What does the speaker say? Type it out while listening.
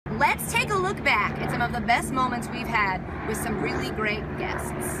let's take a look back at some of the best moments we've had with some really great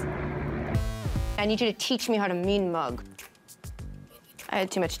guests. I need you to teach me how to mean mug. I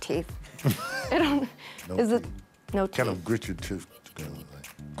had too much teeth. I don't. No is it teeth. no teeth? Kind of grit your teeth together,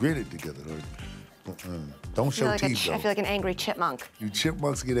 like grit it together. Don't show teeth though. I feel like an angry chipmunk. You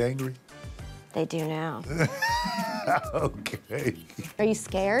chipmunks get angry? They do now. Okay. Are you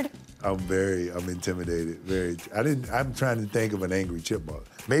scared? I'm intimidated. I'm trying to think of an angry chipmunk.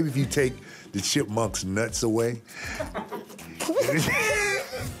 Maybe if you take the chipmunk's nuts away.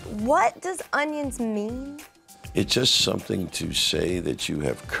 What does onions mean? It's just something to say that you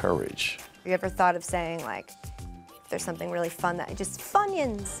have courage. You ever thought of saying, like, if there's something really fun that just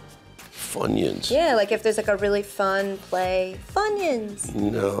Funyuns? Funyuns? Yeah, like if there's like a really fun play, Funyuns.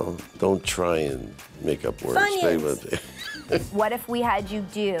 No, don't try and make up words. Funyuns. What if we had you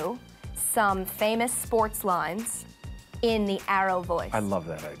do some famous sports lines in the Arrow voice? I love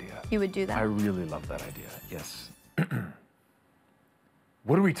that idea. You would do that? I really love that idea, yes.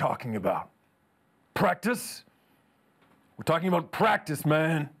 What are we talking about? Practice? We're talking about practice,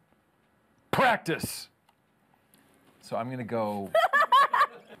 man. Practice. So I'm gonna go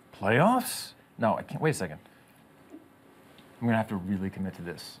playoffs? No, I can't, wait a second. I'm gonna have to really commit to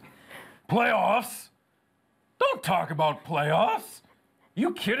this. Playoffs? Don't talk about playoffs.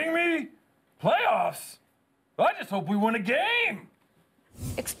 You kidding me? Playoffs? I just hope we win a game.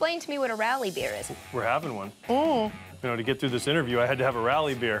 Explain to me what a rally beer is. We're having one. You know, to get through this interview, I had to have a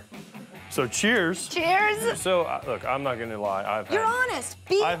rally beer. So cheers. Cheers. So, look, I'm not gonna lie. You're honest.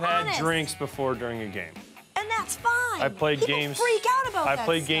 Be honest. I've had drinks before during a game. And that's fine. I played People games. freak out about that I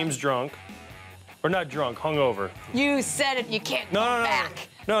played stuff. games drunk. Or not drunk, hungover. You said it, you can't go back.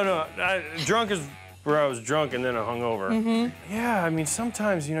 No. Drunk is where I was drunk and then I hungover. Yeah, I mean,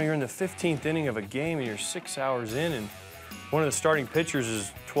 sometimes, you know, you're in the 15th inning of a game and you're 6 hours in and one of the starting pitchers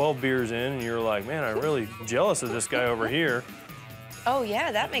is 12 beers in and you're like, man, I'm really jealous of this guy over here. Oh,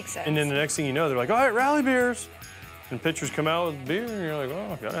 yeah, that makes sense. And then the next thing you know, they're like, all right, rally beers. And pitchers come out with beer and you're like,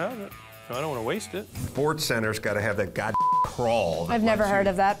 oh, gotta have it. I don't want to waste it. Sports Center's got to have that crawl. I've never heard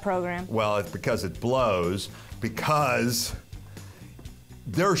of that program. Well, it's because it blows, because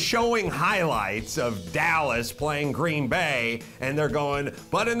they're showing highlights of Dallas playing Green Bay, and they're going,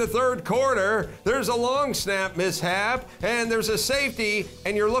 but in the third quarter, there's a long snap mishap, and there's a safety,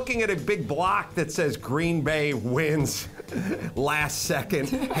 and you're looking at a big block that says Green Bay wins last second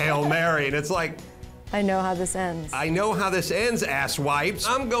Hail Mary, and it's like, I know how this ends. I know how this ends, ass wipes.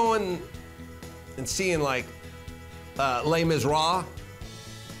 I'm going and seeing like Les Miserables,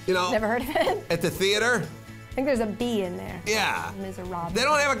 you know. Never heard of it? At the theater. I think there's a B in there. Yeah. Miserable. They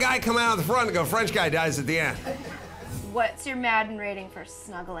don't have a guy come out of the front and go, French guy dies at the end. What's your Madden rating for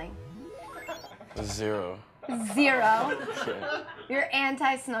snuggling? 0. 0? Yeah. You're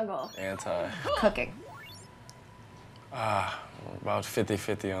anti-snuggle. Anti. Cooking. About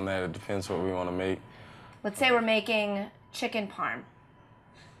 50-50 on that. It depends what we want to make. Let's say we're making chicken parm.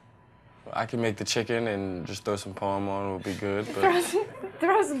 I can make the chicken and just throw some parm on. It would be good. But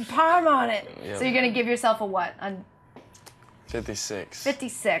Throw some parm on it. Yep. So you're gonna give yourself a what? A 56.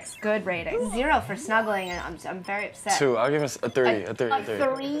 56. Good rating. 0 for snuggling, and I'm very upset. 2. I'll give us a 3. A 3. A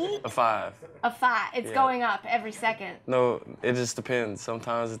 3? A 5. A 5. It's Yeah. going up every second. No, it just depends.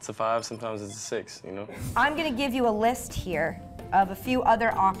 Sometimes it's a 5. Sometimes it's a 6. You know. I'm gonna give you a list here of a few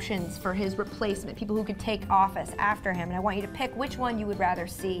other options for his replacement, people who could take office after him, and I want you to pick which one you would rather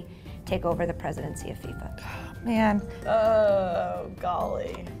see take over the presidency of FIFA. Man. Oh,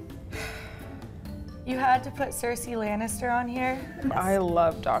 golly. You had to put Cersei Lannister on here? I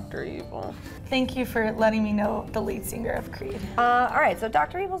love Dr. Evil. Thank you for letting me know the lead singer of Creed. All right, so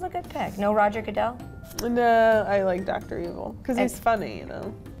Dr. Evil's a good pick. No Roger Goodell? No, I like Dr. Evil, because he's funny, you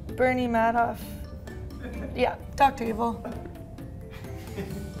know. Bernie Madoff. Yeah, Dr. Evil.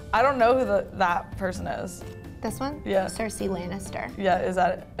 I don't know who that person is. This one? Yeah. Cersei Lannister. Yeah, is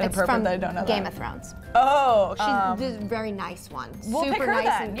that inappropriate that I don't know Game that? of Thrones. Oh, She's a very nice one. We'll Super pick her nice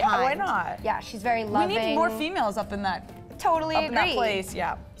then. and Yeah, kind. why not? Yeah, she's very loving. We need more females up in that. Totally up agree. in that place.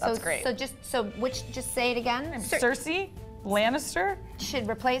 Yeah, that's so, great. Just say it again. Cersei Lannister should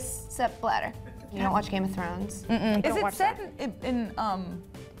replace Sepp Blatter. You don't watch Game of Thrones. Is it set in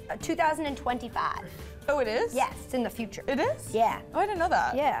 2025. Oh, it is? Yes, it's in the future. It is? Yeah. Oh, I didn't know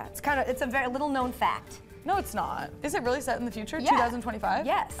that. Yeah, it's a very little known fact. No, it's not. Is it really set in the future? Yeah. 2025?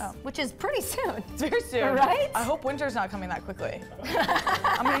 Yes, Oh. which is pretty soon. It's very soon. Right? I hope winter's not coming that quickly.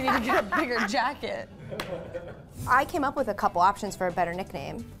 I'm gonna need to get a bigger jacket. I came up with a couple options for a better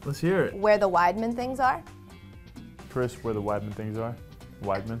nickname. Let's hear it. Where the Weidman things are. Chris, where the Weidman things are.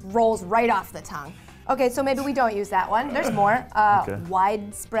 Weidman. Rolls right off the tongue. Okay, so maybe we don't use that one. There's more. Okay.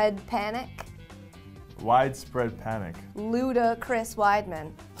 Widespread panic. Widespread panic. Ludacris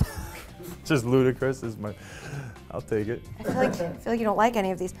Weidman. Just ludicrous is my. I'll take it. I feel like you don't like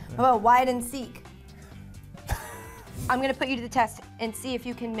any of these. How about wide and seek? I'm gonna put you to the test and see if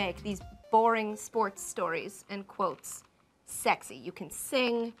you can make these boring sports stories and quotes sexy. You can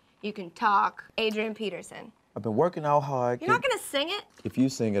sing, you can talk. Adrian Peterson. I've been working out hard. You're not gonna sing it? If you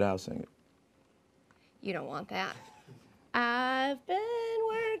sing it, I'll sing it. You don't want that. I've been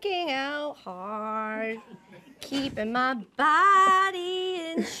working out hard, keeping my body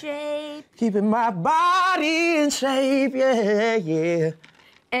in shape. Keeping my body in shape, yeah, yeah.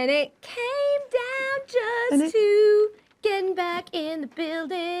 And it came down just to getting back in the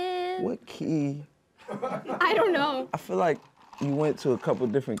building. What key? I don't know. I feel like you went to a couple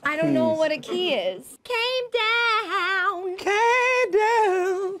different keys. I don't know what a key is. Came down. Came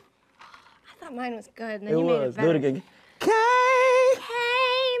down. I thought mine was good, and then It you made it was. better. Do it again. Came.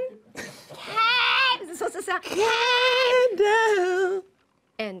 Is it supposed to sound? Came down.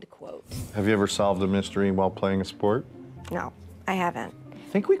 End quote. Have you ever solved a mystery while playing a sport? No, I haven't. I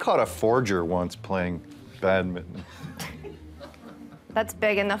think we caught a forger once playing badminton. That's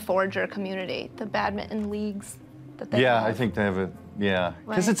big in the forger community, the badminton leagues that they Yeah, have. I think they have a, yeah.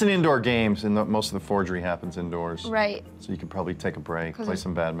 Because Right. it's an indoor game, and most of the forgery happens indoors. Right. So you could probably take a break, 'Cause play of-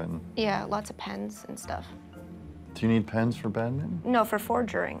 some badminton. Yeah, lots of pens and stuff. Do you need pens for badminton? No, for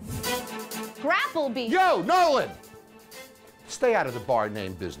forgering. Grapple beat. Yo, Nolan! Stay out of the bar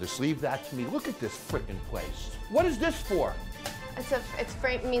name business. Leave that to me. Look at this frickin' place. What is this for?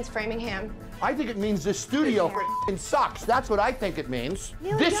 It means Framingham. I think it means this studio frickin' sucks. That's what I think it means.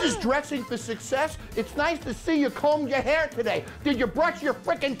 This is dressing for success. It's nice to see you comb your hair today. Did you brush your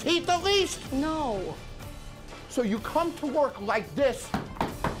frickin' teeth at least? No. So you come to work like this,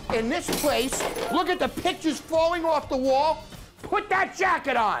 in this place, look at the pictures falling off the wall. Put that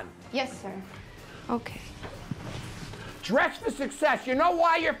jacket on. Yes, sir. Okay. Dress for success. You know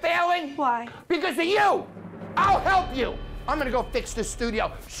why you're failing? Why? Because of you. I'll help you. I'm gonna go fix this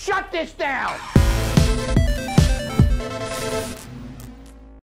studio. Shut this down.